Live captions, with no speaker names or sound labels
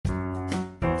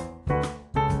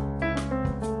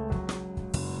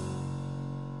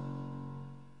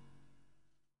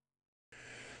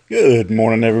Good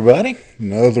morning, everybody.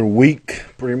 Another week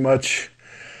pretty much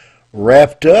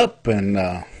wrapped up, and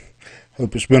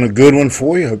hope it's been a good one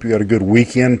for you. Hope you got a good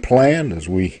weekend planned as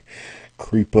we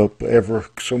creep up ever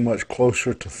so much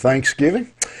closer to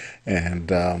Thanksgiving. And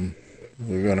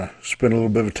we're going to spend a little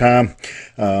bit of time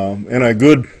in a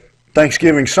good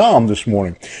Thanksgiving psalm this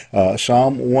morning.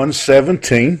 Psalm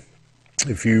 117.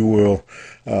 If you will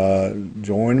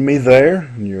join me there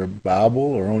in your Bible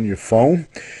or on your phone,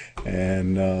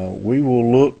 and we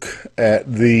will look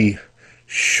at the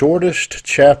shortest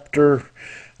chapter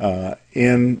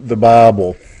in the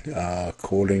Bible,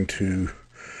 according to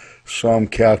some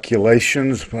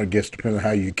calculations. I guess depending on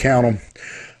how you count them.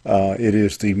 It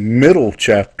is the middle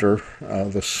chapter,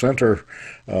 the center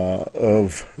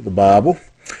of the Bible,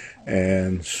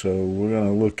 and so we're going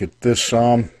to look at this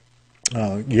psalm.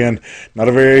 Again, not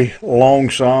a very long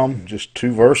psalm, just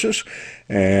 2 verses,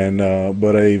 and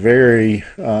but a very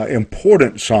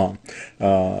important psalm,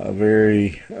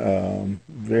 very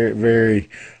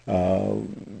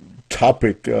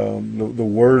topic. The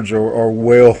words are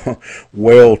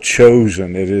well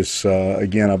chosen. It is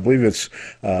again, I believe it's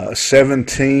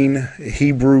 17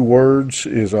 Hebrew words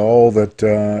is all that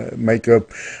make up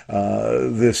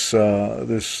this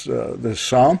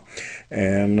psalm.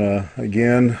 And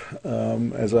again,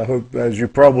 as you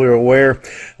probably are aware,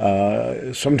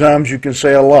 sometimes you can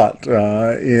say a lot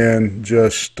in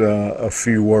just a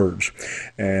few words,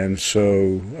 and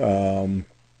so.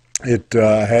 It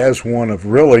has one of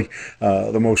really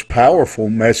the most powerful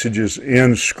messages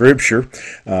in Scripture,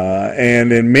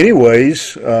 and in many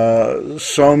ways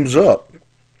sums up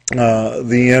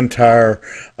the entire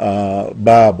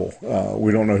Bible.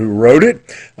 We don't know who wrote it,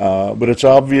 but it's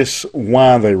obvious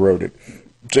why they wrote it.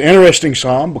 It's an interesting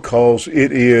psalm because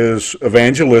it is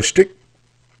evangelistic.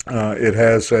 It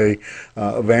has a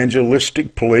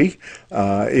evangelistic plea.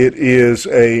 It is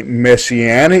a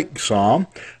messianic psalm.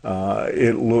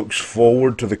 It looks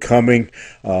forward to the coming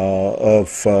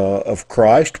of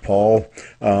Christ. Paul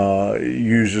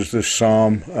uses this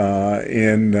psalm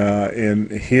in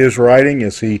his writing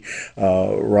as he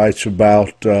writes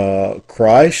about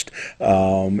Christ.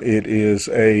 It is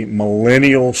a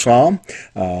millennial psalm.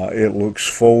 It looks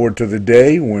forward to the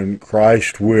day when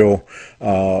Christ will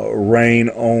reign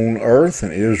on earth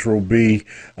and Israel be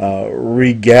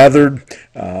regathered,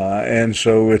 and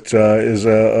so it is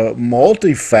a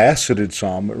multifaceted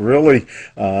psalm. It really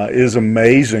is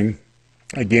amazing.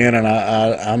 Again, and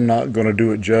I'm not going to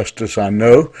do it justice, I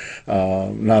know,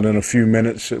 not in a few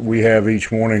minutes that we have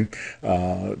each morning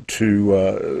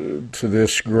to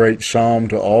this great psalm,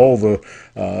 to all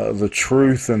the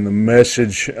truth and the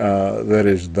message that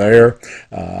is there.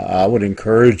 I would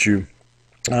encourage you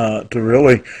to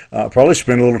really probably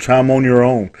spend a little time on your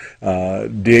own,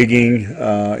 digging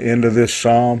into this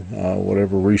psalm,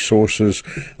 whatever resources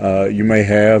you may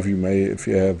have. If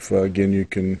you have, again, you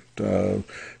can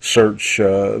search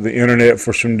the internet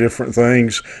for some different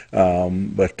things,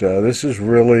 but this is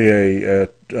really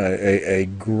a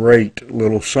great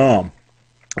little psalm.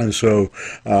 And so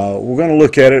we're going to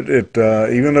look at it.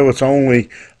 Even though it's only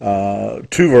 2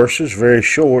 verses, very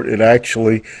short, it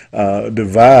actually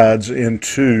divides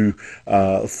into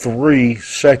 3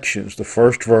 sections. The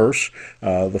first verse,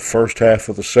 the first half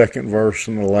of the second verse,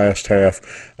 and the last half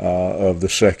of the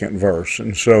second verse.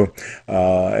 And so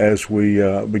as we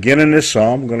begin in this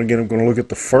psalm, I'm going to look at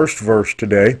the first verse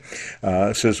today.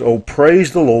 It says, "Oh,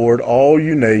 praise the Lord, all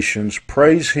you nations,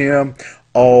 praise Him,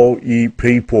 all ye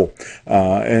people."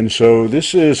 And so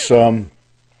this is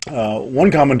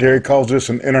one commentary calls this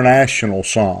an international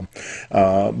psalm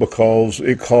because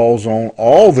it calls on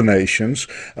all the nations,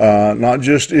 not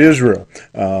just Israel,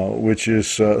 which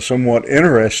is somewhat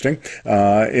interesting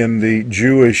in the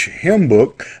Jewish hymn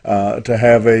book to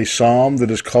have a psalm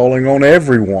that is calling on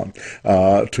everyone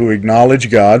to acknowledge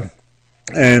God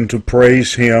and to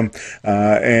praise Him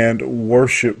and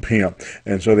worship Him.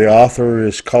 And so the author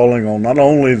is calling on not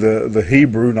only the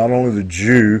Hebrew, not only the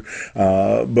Jew,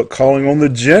 but calling on the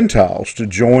Gentiles to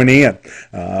join in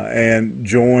and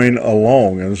join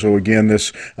along. And so again,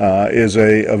 this is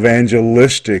a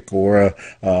evangelistic or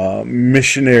a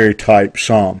missionary type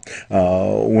psalm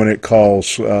when it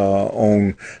calls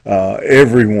on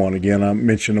everyone. Again, I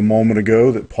mentioned a moment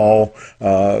ago that Paul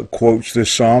quotes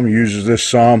this psalm, uses this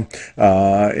psalm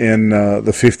in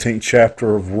the 15th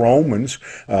chapter of Romans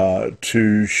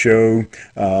to show,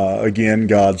 again,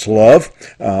 God's love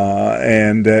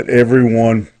and that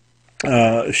everyone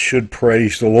should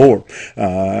praise the Lord,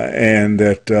 and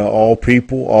that all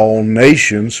people, all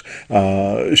nations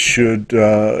should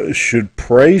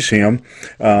praise Him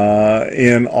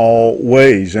in all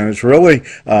ways. And it's really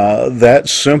that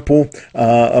simple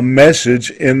a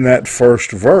message in that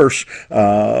first verse,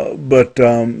 but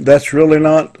that's really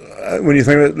not, when you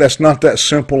think of it, that's not that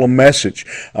simple a message,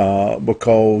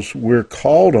 because we're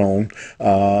called on,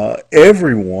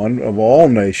 everyone of all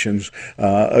nations,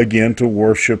 again, to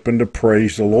worship and to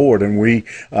praise the Lord. And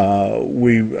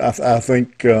I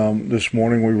think this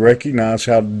morning we recognize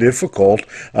how difficult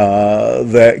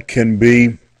that can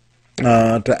be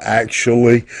to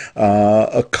actually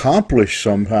accomplish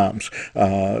sometimes,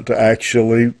 to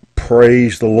actually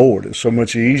praise the Lord. It's so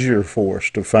much easier for us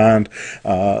to find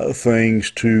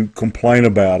things to complain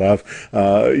about. I've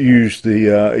used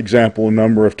the example a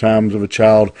number of times of a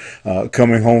child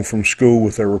coming home from school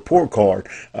with their report card.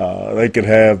 They could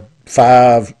have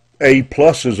 5 A+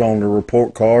 on the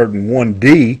report card and 1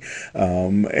 D,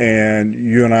 and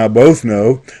you and I both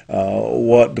know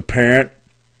what the parent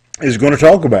is going to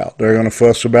talk about. They're going to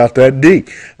fuss about that D,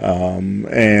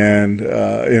 and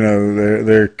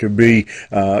there could be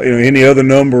any other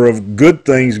number of good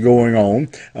things going on,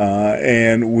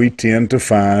 and we tend to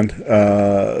find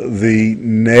the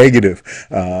negative.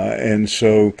 And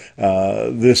so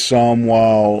this psalm,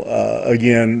 while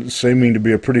again seeming to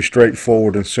be a pretty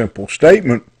straightforward and simple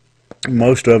statement,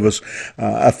 most of us,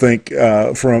 I think,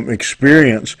 from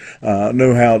experience,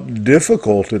 know how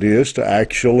difficult it is to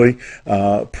actually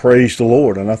praise the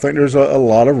Lord. And I think there's a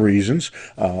lot of reasons.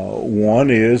 One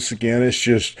is, again, it's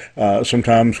just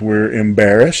sometimes we're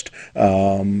embarrassed,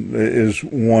 is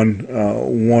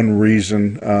one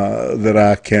reason that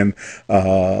I can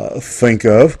think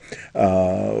of.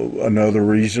 Another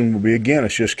reason would be, again,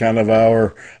 it's just kind of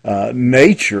our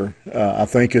nature, I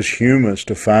think, as humans,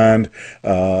 to find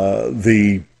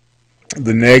the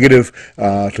negative,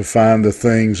 to find the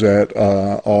things that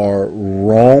are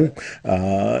wrong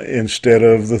instead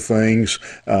of the things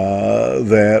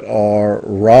that are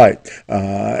right.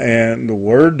 And the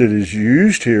word that is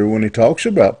used here when he talks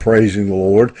about praising the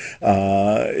Lord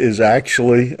is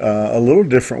actually a little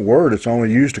different word. It's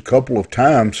only used a couple of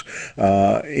times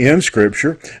in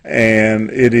Scripture, and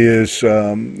it is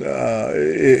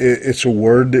it's a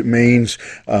word that means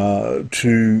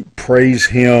to praise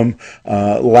Him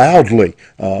loudly.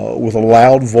 With a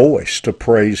loud voice, to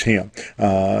praise Him.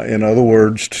 In other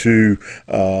words, to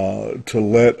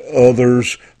let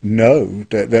others know,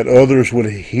 that others would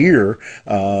hear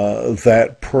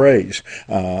that praise.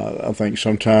 I think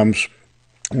sometimes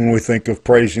when we think of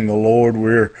praising the Lord,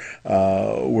 we're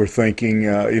thinking,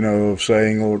 of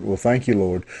saying, "Lord, well, thank you,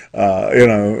 Lord,"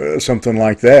 something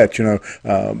like that,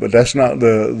 But that's not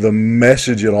the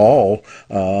message at all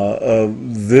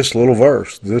of this little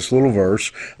verse. This little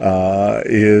verse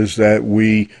is that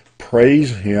we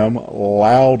praise Him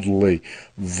loudly,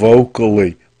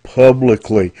 vocally,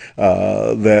 publicly,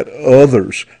 that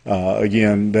others,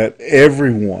 again, that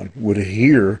everyone would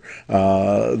hear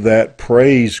that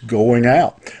praise going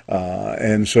out.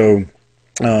 And so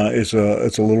it's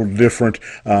a little different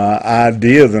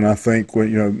idea than I think.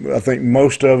 I think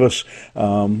most of us,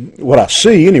 what I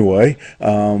see anyway,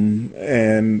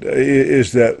 and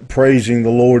is that praising the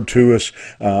Lord to us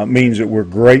means that we're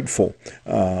grateful,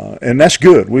 and that's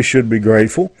good. We should be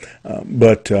grateful,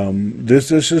 but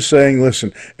this is saying,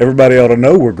 listen, everybody ought to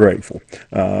know we're grateful.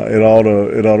 It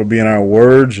ought to be in our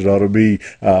words. It ought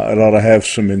to have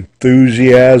some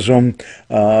enthusiasm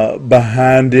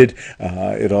behind it.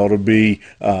 It ought to be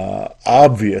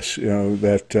obvious,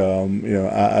 that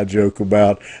I joke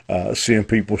about seeing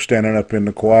people standing up in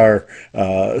the choir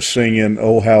singing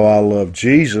 "Oh How I Love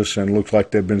Jesus" and it looks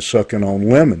like they've been sucking on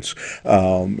lemons.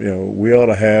 We ought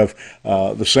to have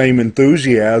the same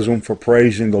enthusiasm for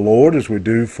praising the Lord as we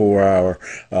do for our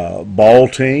ball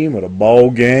team at a ball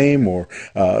game or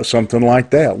something like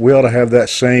that. We ought to have that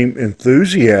same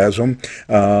enthusiasm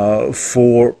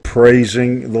for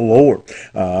praising the Lord.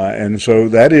 And so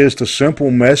that is the simple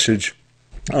message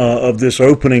of this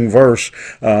opening verse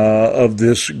of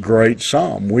this great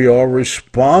psalm. We are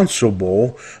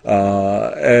responsible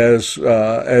as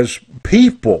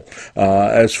people,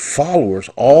 as followers,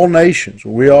 all nations.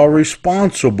 We are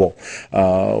responsible.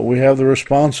 We have the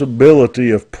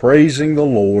responsibility of praising the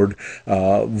Lord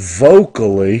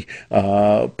vocally,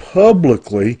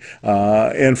 publicly,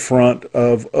 in front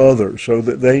of others, so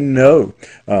that they know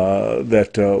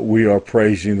that we are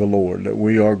praising the Lord, that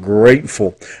we are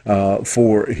grateful for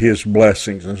for His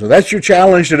blessings. And so that's your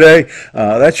challenge today.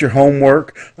 That's your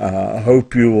homework. I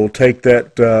hope you will take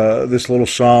that this little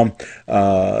psalm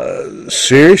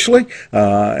seriously.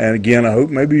 And again, I hope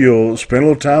maybe you'll spend a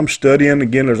little time studying.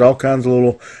 Again, there's all kinds of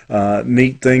little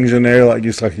neat things in there, like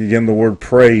again the word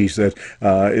praise that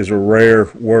is a rare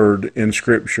word in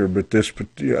Scripture, but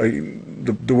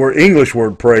the word English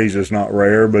word praise is not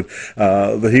rare, but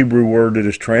the Hebrew word that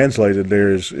is translated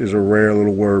there is a rare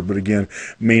little word, but again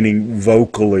meaning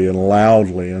vocally and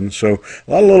loudly. And so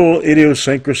a lot of little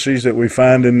idiosyncrasies that we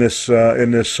find in this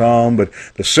psalm, but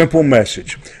the simple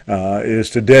message is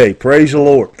today, praise the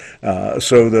Lord,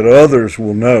 so that others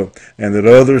will know and that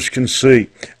others can see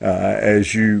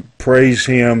as you praise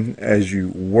Him, as you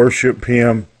worship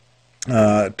Him.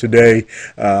 Today,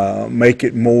 make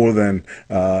it more than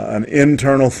an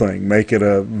internal thing. Make it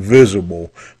a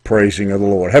visible praising of the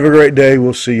Lord. Have a great day.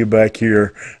 We'll see you back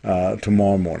here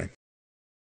tomorrow morning.